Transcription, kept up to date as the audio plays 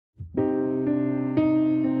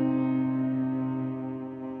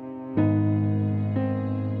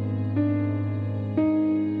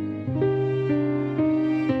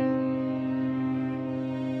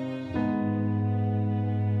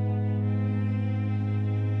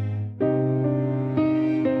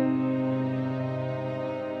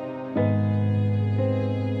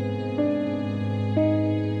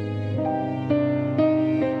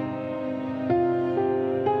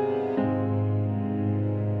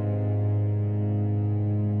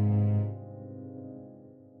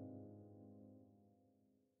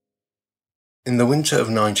In the winter of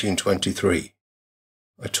 1923,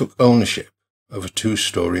 I took ownership of a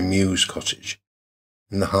 2-story mews cottage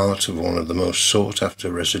in the heart of one of the most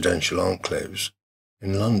sought-after residential enclaves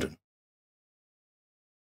in London.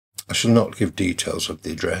 I shall not give details of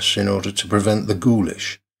the address in order to prevent the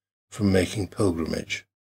ghoulish from making pilgrimage.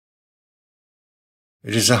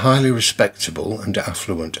 It is a highly respectable and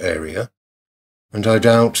affluent area, and I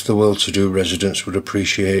doubt the well-to-do residents would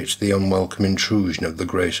appreciate the unwelcome intrusion of the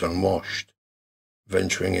great unwashed,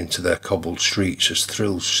 venturing into their cobbled streets as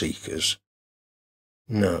thrill-seekers.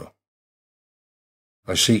 No.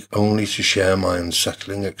 I seek only to share my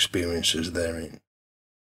unsettling experiences therein.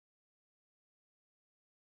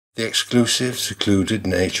 The exclusive, secluded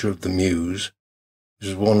nature of the mews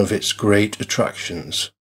is one of its great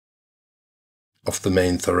attractions. Off the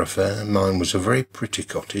main thoroughfare, mine was a very pretty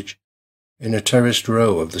cottage, in a terraced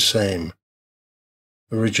row of the same.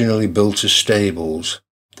 Originally built as stables,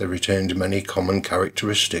 they retained many common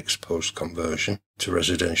characteristics post-conversion to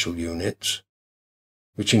residential units,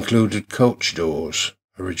 which included coach doors,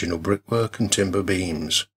 original brickwork and timber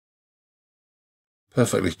beams.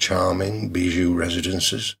 Perfectly charming bijou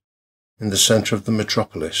residences in the centre of the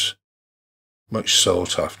metropolis, much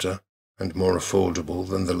sought after and more affordable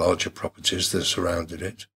than the larger properties that surrounded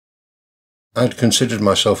it. I had considered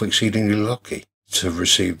myself exceedingly lucky to have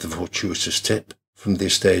received the fortuitous tip from the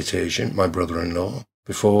estate agent, my brother-in-law,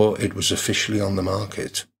 before it was officially on the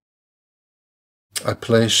market. I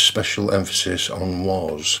placed special emphasis on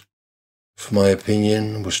was, for my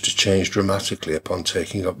opinion was to change dramatically upon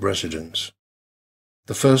taking up residence.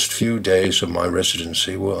 The first few days of my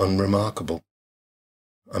residency were unremarkable.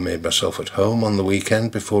 I made myself at home on the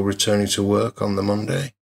weekend before returning to work on the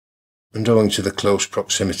Monday, and owing to the close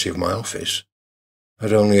proximity of my office,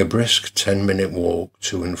 had only a brisk 10-minute walk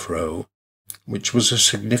to and fro, which was a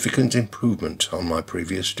significant improvement on my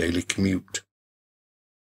previous daily commute.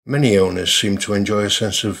 Many owners seem to enjoy a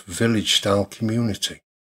sense of village-style community,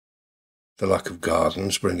 the lack of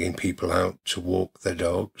gardens bringing people out to walk their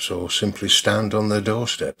dogs or simply stand on their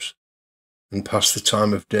doorsteps and pass the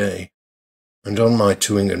time of day, and on my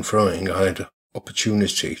toing and froing I had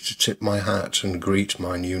opportunity to tip my hat and greet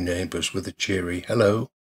my new neighbours with a cheery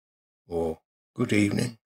hello or good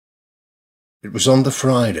evening. It was on the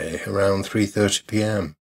Friday, around 3:30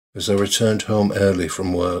 p.m, as I returned home early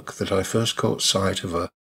from work, that I first caught sight of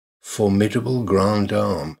a formidable grande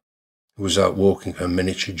dame who was out walking her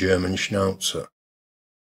miniature German Schnauzer.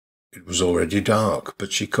 It was already dark,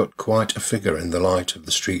 but she cut quite a figure in the light of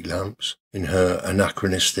the street lamps, in her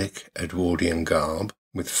anachronistic Edwardian garb,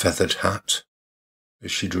 with feathered hat.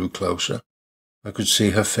 As she drew closer, I could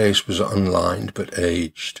see her face was unlined but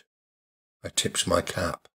aged. I tipped my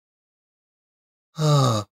cap.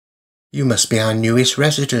 "Ah, you must be our newest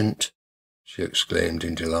resident," she exclaimed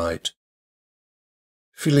in delight.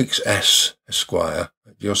 "Felix S, Esquire,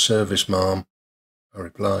 at your service, ma'am," I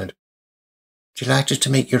replied. "Delighted to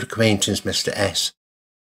make your acquaintance, Mr. S."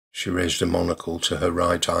 She raised a monocle to her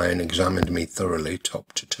right eye and examined me thoroughly,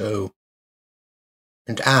 top to toe.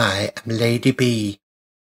 "And I am Lady B,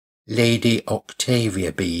 Lady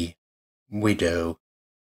Octavia B, widow.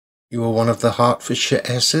 You are one of the Hertfordshire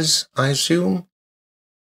S's, I assume?"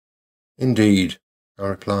 "Indeed," I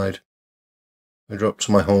replied. I dropped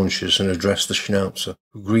to my haunches and addressed the Schnauzer,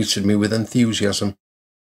 who greeted me with enthusiasm.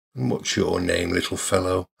 "And what's your name, little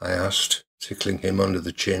fellow?" I asked, tickling him under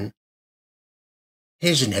the chin.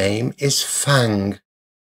 "His name is Fang,"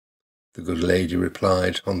 the good lady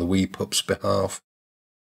replied on the wee pup's behalf,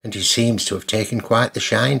 "and he seems to have taken quite the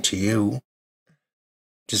shine to you.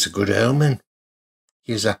 'Tis a good omen.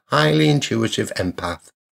 He is a highly intuitive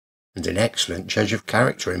empath, and an excellent judge of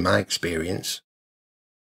character in my experience."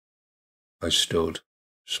 I stood,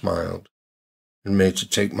 smiled, and made to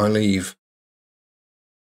take my leave.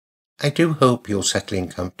 "I do hope you'll settle in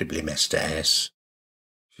comfortably, Mr. S,"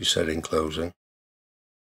 she said in closing.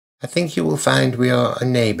 "I think you will find we are a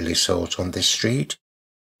neighbourly sort on this street.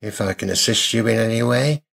 If I can assist you in any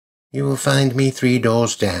way, you will find me 3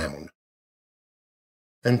 doors down."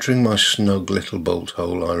 Entering my snug little bolt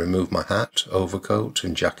hole, I removed my hat, overcoat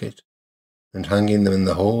and jacket, and hanging them in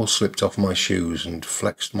the hall, slipped off my shoes and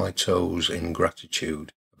flexed my toes in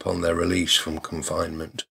gratitude upon their release from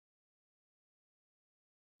confinement.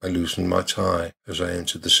 I loosened my tie as I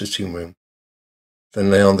entered the sitting room,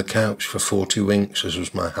 then lay on the couch for 40 winks, as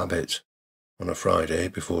was my habit on a Friday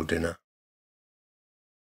before dinner.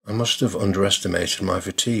 I must have underestimated my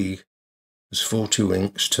fatigue, as 40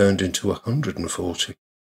 winks turned into 140,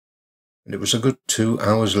 and it was a good 2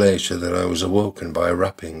 hours later that I was awoken by a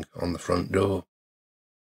rapping on the front door.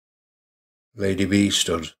 Lady B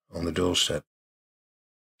stood on the doorstep.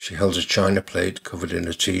 She held a china plate covered in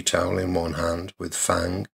a tea towel in one hand, with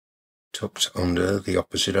Fang tucked under the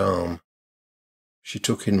opposite arm. She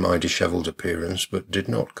took in my dishevelled appearance, but did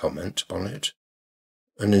not comment upon it,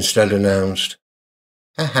 and instead announced,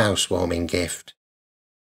 "A housewarming gift."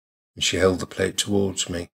 And she held the plate towards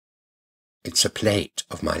me. "It's a plate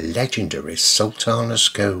of my legendary sultana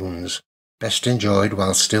scones, best enjoyed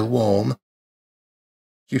while still warm."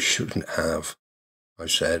 "You shouldn't have," I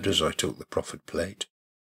said as I took the proffered plate.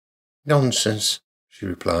 "Nonsense," she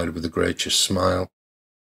replied with a gracious smile.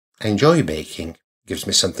 "I enjoy baking. It gives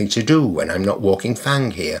me something to do when I'm not walking Fang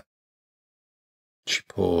here." She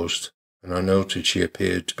paused, and I noted she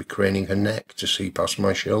appeared to be craning her neck to see past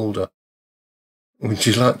my shoulder. "Would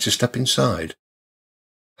you like to step inside?"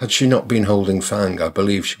 Had she not been holding Fang, I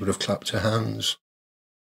believe she would have clapped her hands.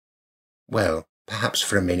 "Well, perhaps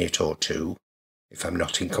for a minute or two, if I'm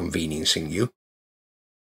not inconveniencing you."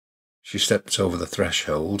 She stepped over the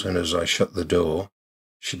threshold, and as I shut the door,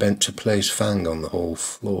 she bent to place Fang on the hall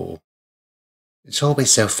floor. "It's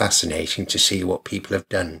always so fascinating to see what people have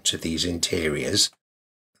done to these interiors."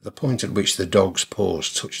 At the point at which the dog's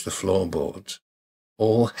paws touched the floorboards,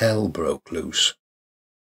 all hell broke loose.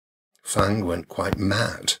 Fang went quite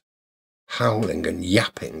mad, howling and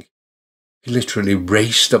yapping. He literally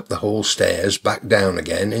raced up the hall stairs, back down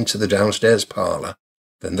again into the downstairs parlour,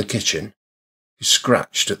 then the kitchen. He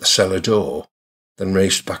scratched at the cellar door, then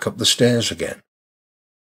raced back up the stairs again.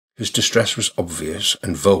 His distress was obvious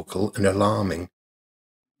and vocal and alarming.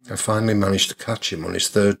 I finally managed to catch him on his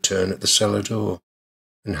third turn at the cellar door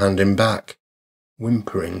and hand him back,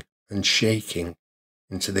 whimpering and shaking,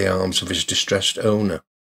 into the arms of his distressed owner.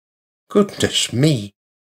 Goodness me,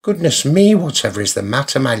 whatever is the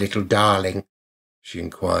matter, my little darling?" she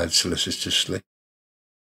inquired solicitously.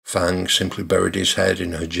 Fang simply buried his head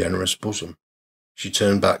in her generous bosom. She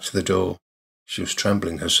turned back to the door. She was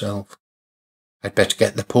trembling herself. "I'd better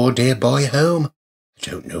get the poor dear boy home. I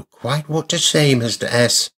don't know quite what to say, Mr.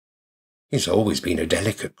 S. He's always been a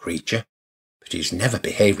delicate creature, but he's never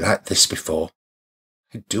behaved like this before.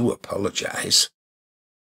 I do apologise."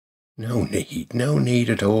 No need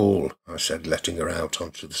at all," I said, letting her out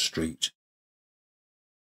onto the street.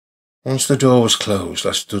 Once the door was closed,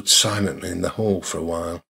 I stood silently in the hall for a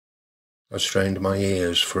while. I strained my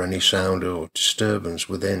ears for any sound or disturbance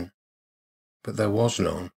within, but there was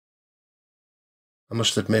none. I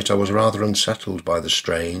must admit I was rather unsettled by the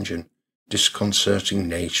strange and disconcerting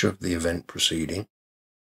nature of the event proceeding.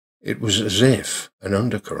 It was as if an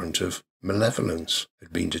undercurrent of malevolence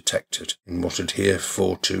had been detected in what had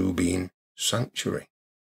heretofore been sanctuary.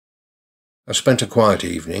 I spent a quiet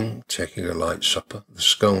evening, taking a light supper. The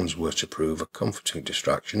scones were to prove a comforting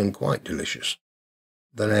distraction and quite delicious.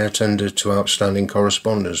 Then I attended to outstanding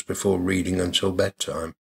correspondence before reading until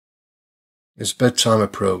bedtime. As bedtime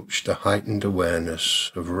approached, a heightened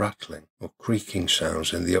awareness of rattling or creaking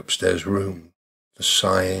sounds in the upstairs room, the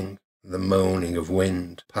sighing, the moaning of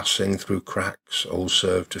wind passing through cracks, all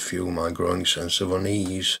served to fuel my growing sense of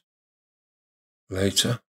unease.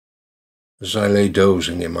 Later, as I lay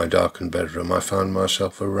dozing in my darkened bedroom, I found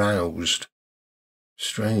myself aroused,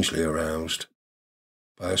 strangely aroused,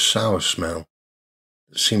 by a sour smell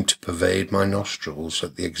that seemed to pervade my nostrils.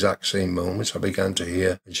 At the exact same moment I began to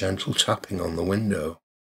hear a gentle tapping on the window.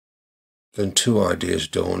 Then two ideas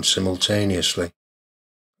dawned simultaneously.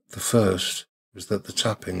 The first was that the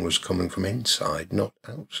tapping was coming from inside, not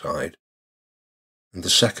outside, and the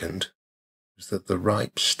second was that the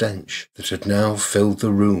ripe stench that had now filled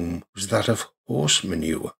the room was that of horse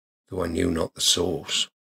manure, though I knew not the source.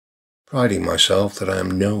 Priding myself that I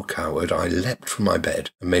am no coward, I leapt from my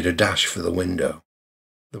bed and made a dash for the window.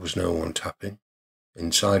 There was no one tapping,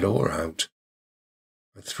 inside or out.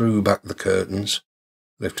 I threw back the curtains,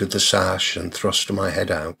 lifted the sash and thrust my head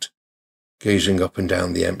out, gazing up and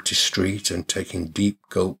down the empty street and taking deep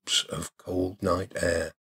gulps of cold night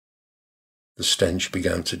air. The stench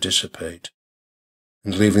began to dissipate,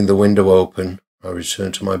 and leaving the window open, I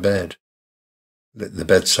returned to my bed, lit the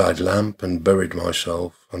bedside lamp and buried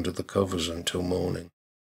myself under the covers until morning.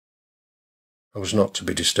 I was not to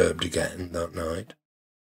be disturbed again that night.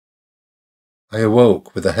 I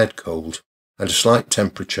awoke with a head cold and a slight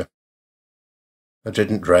temperature. I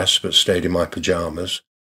didn't dress but stayed in my pyjamas,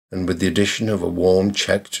 and with the addition of a warm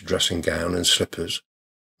checked dressing gown and slippers,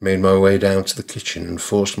 made my way down to the kitchen and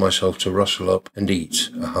forced myself to rustle up and eat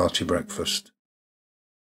a hearty breakfast.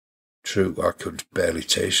 True, I could barely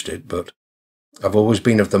taste it, but I've always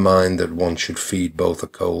been of the mind that one should feed both a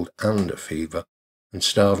cold and a fever, and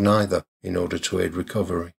starve neither in order to aid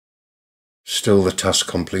recovery. Still, the task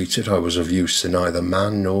completed, I was of use to neither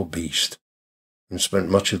man nor beast, and spent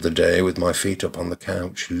much of the day with my feet up on the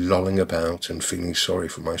couch, lolling about and feeling sorry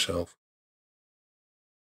for myself.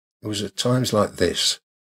 It was at times like this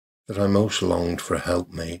that I most longed for a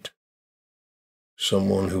helpmate,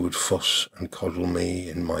 someone who would fuss and coddle me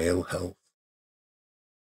in my ill health.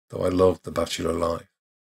 Though I loved the bachelor life,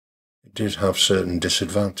 it did have certain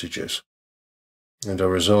disadvantages, and I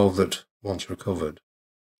resolved that, once recovered,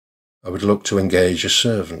 I would look to engage a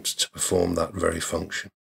servant to perform that very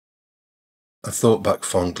function. I thought back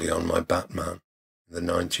fondly on my Batman in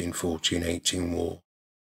the 1914-18 war,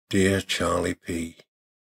 dear Charlie P.,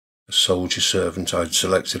 a soldier servant I'd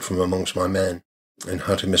selected from amongst my men, and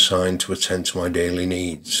had him assigned to attend to my daily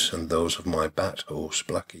needs and those of my bat horse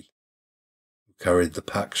Blackie, who carried the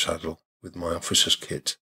pack saddle with my officer's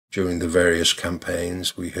kit during the various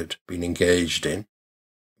campaigns we had been engaged in.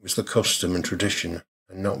 It was the custom and tradition,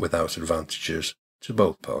 and not without advantages to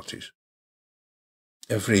both parties.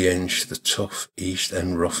 Every inch the tough East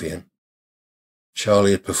End ruffian,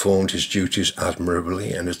 Charlie had performed his duties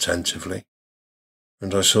admirably and attentively,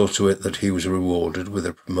 and I saw to it that he was rewarded with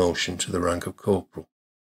a promotion to the rank of corporal.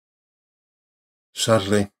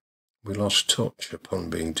 Sadly, we lost touch upon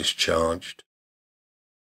being discharged.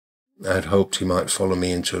 I had hoped he might follow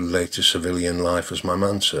me into later civilian life as my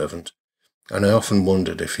manservant, and I often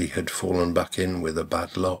wondered if he had fallen back in with a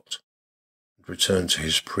bad lot and returned to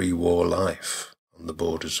his pre-war life on the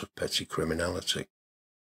borders of petty criminality.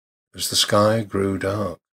 As the sky grew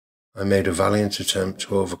dark, I made a valiant attempt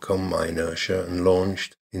to overcome my inertia and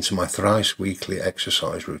launched into my thrice-weekly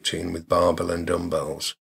exercise routine with barbell and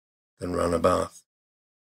dumbbells, then ran a bath,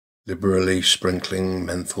 liberally sprinkling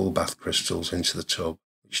menthol bath crystals into the tub,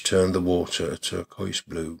 which turned the water a turquoise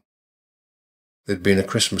blue. There'd been a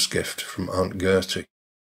Christmas gift from Aunt Gertie,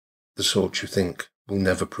 the sort you think will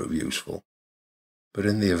never prove useful, but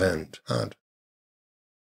in the event had.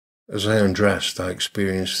 As I undressed, I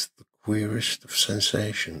experienced the queerest of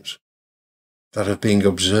sensations, that of being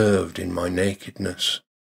observed in my nakedness.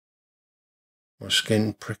 My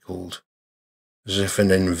skin prickled, as if an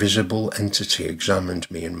invisible entity examined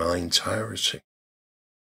me in my entirety,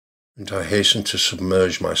 and I hastened to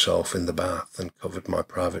submerge myself in the bath and covered my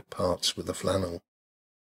private parts with a flannel.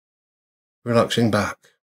 Relaxing back,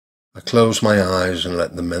 I closed my eyes and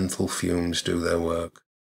let the menthol fumes do their work.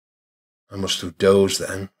 I must have dozed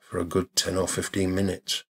then for a good 10 or 15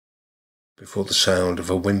 minutes, before the sound of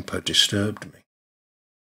a whimper disturbed me.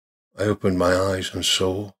 I opened my eyes and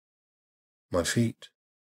saw my feet,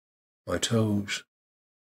 my toes,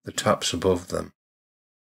 the taps above them,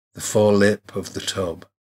 the forelip of the tub,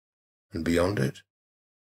 and beyond it,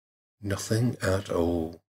 nothing at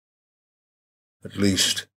all. At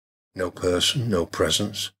least, no person, no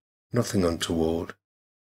presence, nothing untoward,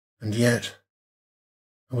 and yet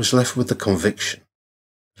I was left with the conviction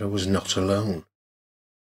that I was not alone.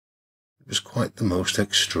 It was quite the most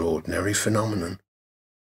extraordinary phenomenon.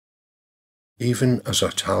 Even as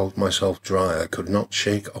I towelled myself dry, I could not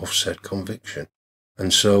shake off said conviction,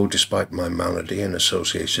 and so, despite my malady and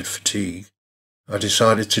associated fatigue, I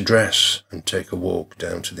decided to dress and take a walk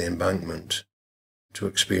down to the embankment, to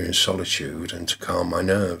experience solitude and to calm my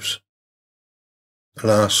nerves.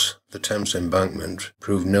 Alas, the Thames embankment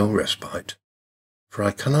proved no respite, for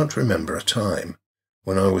I cannot remember a time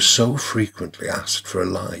when I was so frequently asked for a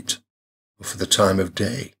light, or for the time of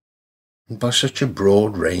day, and by such a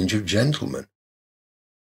broad range of gentlemen.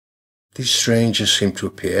 These strangers seemed to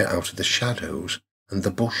appear out of the shadows and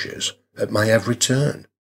the bushes at my every turn,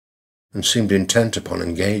 and seemed intent upon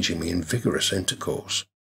engaging me in vigorous intercourse,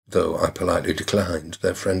 though I politely declined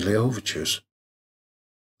their friendly overtures.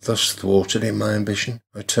 Thus thwarted in my ambition,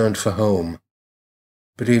 I turned for home,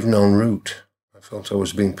 but even en route I felt I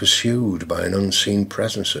was being pursued by an unseen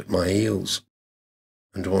presence at my heels,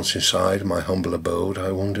 and once inside my humble abode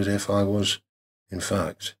I wondered if I was, in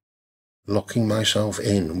fact, locking myself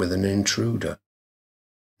in with an intruder,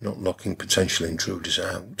 not locking potential intruders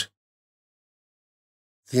out.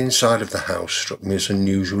 The inside of the house struck me as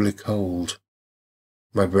unusually cold,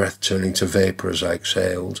 my breath turning to vapour as I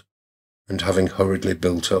exhaled, and having hurriedly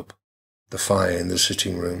built up the fire in the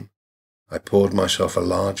sitting room, I poured myself a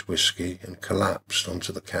large whisky and collapsed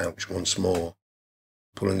onto the couch once more,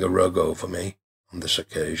 pulling a rug over me, on this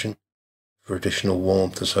occasion, for additional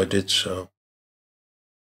warmth as I did so.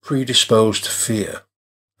 Predisposed to fear,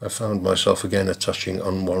 I found myself again attaching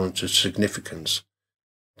unwarranted significance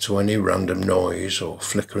to any random noise or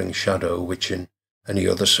flickering shadow which, in any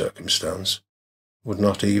other circumstance, would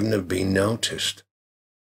not even have been noticed.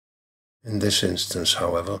 In this instance,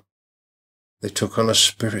 however, they took on a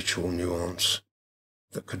spiritual nuance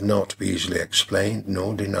that could not be easily explained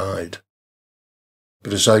nor denied.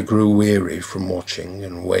 But as I grew weary from watching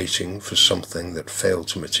and waiting for something that failed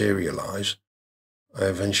to materialize, I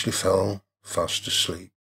eventually fell fast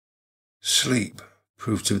asleep. Sleep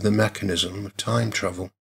proved to be the mechanism of time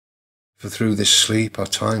travel, for through this sleep a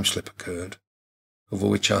time slip occurred, over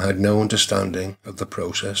which I had no understanding of the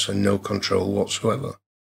process and no control whatsoever.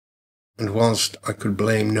 And whilst I could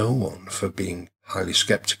blame no one for being highly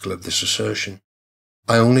sceptical of this assertion,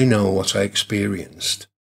 I only know what I experienced,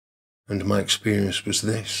 and my experience was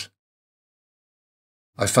this.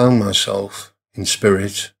 I found myself, in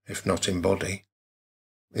spirit, if not in body,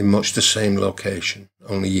 in much the same location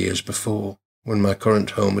only years before, when my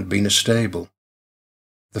current home had been a stable.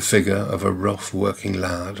 The figure of a rough working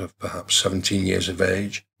lad of perhaps 17 years of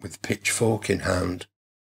age, with pitchfork in hand,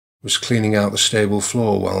 was cleaning out the stable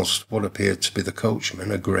floor whilst what appeared to be the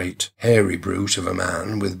coachman, a great hairy brute of a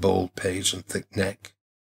man with bald pates and thick neck,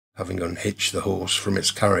 having unhitched the horse from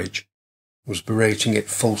its carriage, was berating it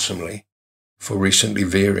fulsomely for recently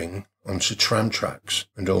veering onto tram tracks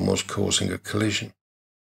and almost causing a collision.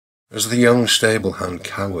 As the young stable hand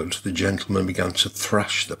cowered, the gentleman began to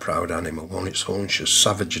thrash the proud animal on its haunches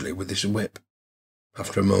savagely with his whip.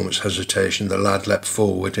 After a moment's hesitation, the lad leapt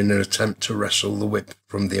forward in an attempt to wrestle the whip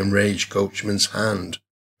from the enraged coachman's hand,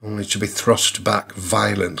 only to be thrust back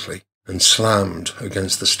violently and slammed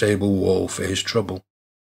against the stable wall for his trouble.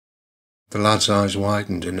 The lad's eyes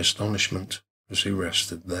widened in astonishment as he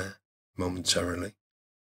rested there momentarily.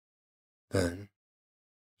 Then,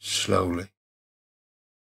 slowly,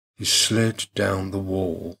 he slid down the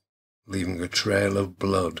wall, leaving a trail of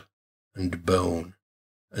blood and bone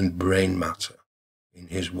and brain matter in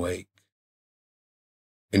his wake.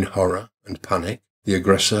 In horror and panic, the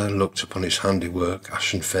aggressor looked upon his handiwork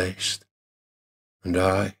ashen-faced, and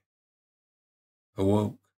I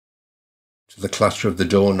awoke to the clatter of the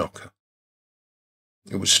door-knocker.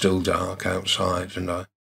 It was still dark outside, and I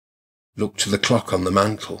looked to the clock on the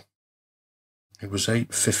mantel. It was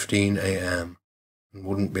 8:15 a.m. and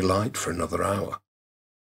wouldn't be light for another hour.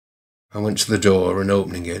 I went to the door and,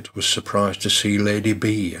 opening it, was surprised to see Lady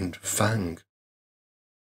B and Fang.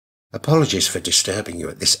 "Apologies for disturbing you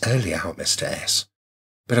at this early hour, Mr. S,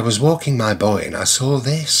 but I was walking my boy and I saw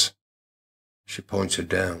this." She pointed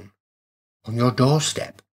down. "On your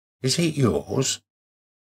doorstep. Is it yours?"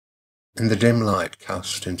 In the dim light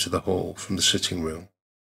cast into the hall from the sitting room,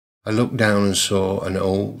 I looked down and saw an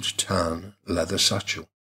old tan leather satchel.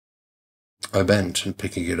 I bent and,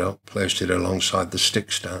 picking it up, placed it alongside the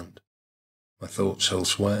stick stand, my thoughts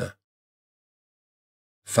elsewhere.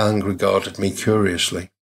 Fang regarded me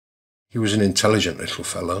curiously. He was an intelligent little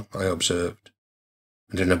fellow, I observed,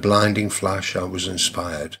 and in a blinding flash I was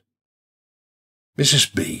inspired.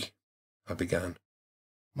 "Mrs. B," I began,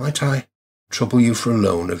 "might I trouble you for a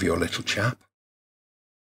loan of your little chap?"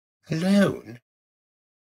 "A loan?"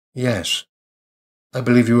 "Yes. I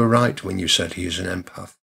believe you were right when you said he is an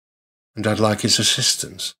empath, and I'd like his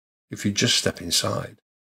assistance, if you'd just step inside."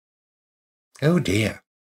 "Oh dear.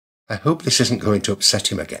 I hope this isn't going to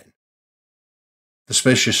upset him again." The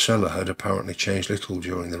spacious cellar had apparently changed little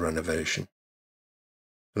during the renovation.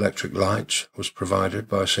 Electric light was provided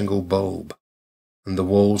by a single bulb, and the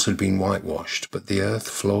walls had been whitewashed, but the earth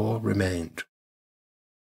floor remained.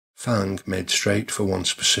 Fang made straight for one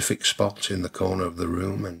specific spot in the corner of the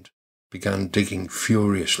room and began digging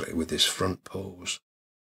furiously with his front paws.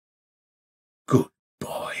 "Good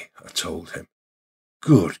boy," I told him.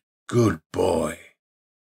 Good boy."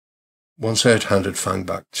 Once I had handed Fang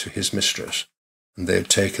back to his mistress, and they had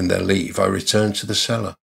taken their leave, I returned to the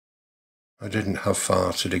cellar. I didn't have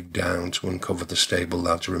far to dig down to uncover the stable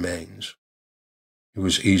lad's remains. He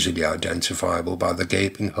was easily identifiable by the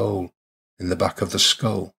gaping hole in the back of the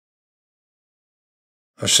skull.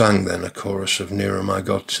 I sang then a chorus of "Nearer, my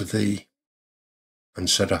God, to Thee," and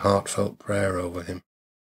said a heartfelt prayer over him,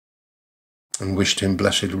 and wished him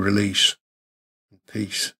blessed release and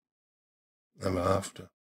peace ever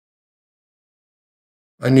after.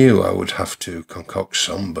 I knew I would have to concoct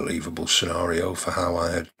some believable scenario for how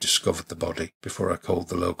I had discovered the body before I called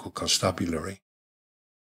the local constabulary,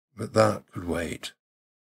 but that could wait.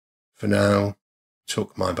 For now, I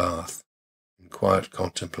took my bath in quiet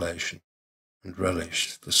contemplation and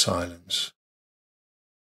relished the silence.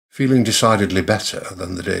 Feeling decidedly better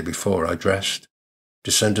than the day before, I dressed,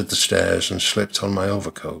 descended the stairs and slipped on my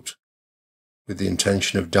overcoat, with the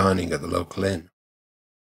intention of dining at the local inn.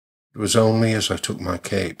 It was only as I took my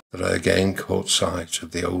cape that I again caught sight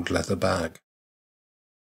of the old leather bag.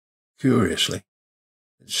 Curiously,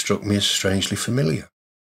 it struck me as strangely familiar,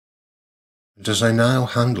 and as I now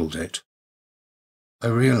handled it, I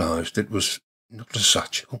realized it was not a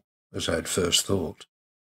satchel, as I had first thought,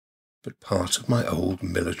 but part of my old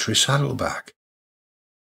military saddlebag.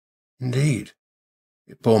 Indeed,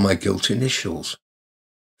 it bore my gilt initials,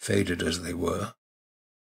 faded as they were.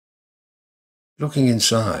 Looking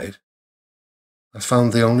inside, I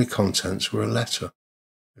found the only contents were a letter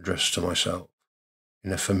addressed to myself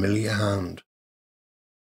in a familiar hand.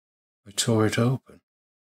 I tore it open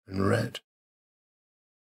and read,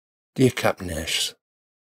 "Dear Captain S,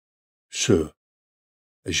 Sir,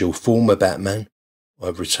 as your former batman, I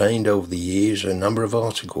have retained over the years a number of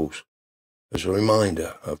articles as a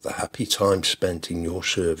reminder of the happy time spent in your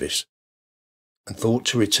service, and thought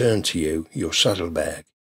to return to you your saddlebag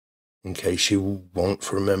in case you want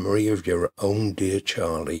for a memory of your own dear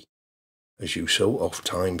Charlie, as you so oft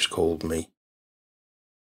times called me.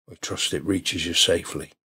 I trust it reaches you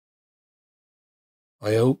safely.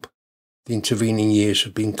 I hope the intervening years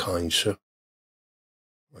have been kind, sir.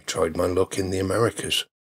 I tried my luck in the Americas,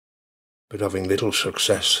 but having little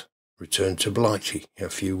success, returned to Blighty a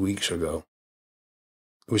few weeks ago.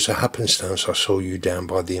 It was a happenstance I saw you down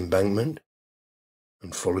by the embankment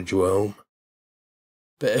and followed you home,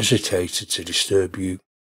 but hesitated to disturb you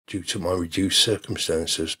due to my reduced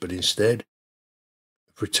circumstances, but instead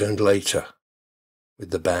have returned later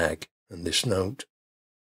with the bag and this note.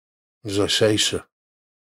 As I say, sir,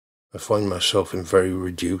 I find myself in very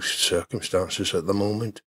reduced circumstances at the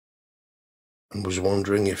moment, and was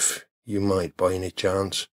wondering if you might by any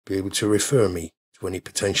chance be able to refer me to any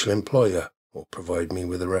potential employer or provide me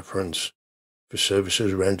with a reference for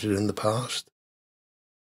services rendered in the past.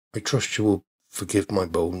 I trust you will forgive my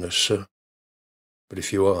boldness, sir, but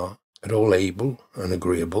if you are at all able and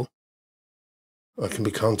agreeable, I can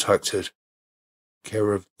be contacted,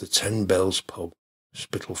 care of the 10 Bells Pub,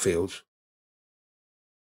 Spitalfields.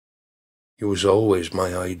 You was always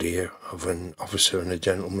my idea of an officer and a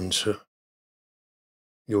gentleman, sir.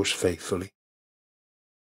 Yours faithfully,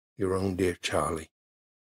 your own dear Charlie.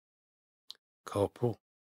 Corporal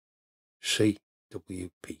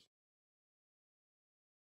C.W.P.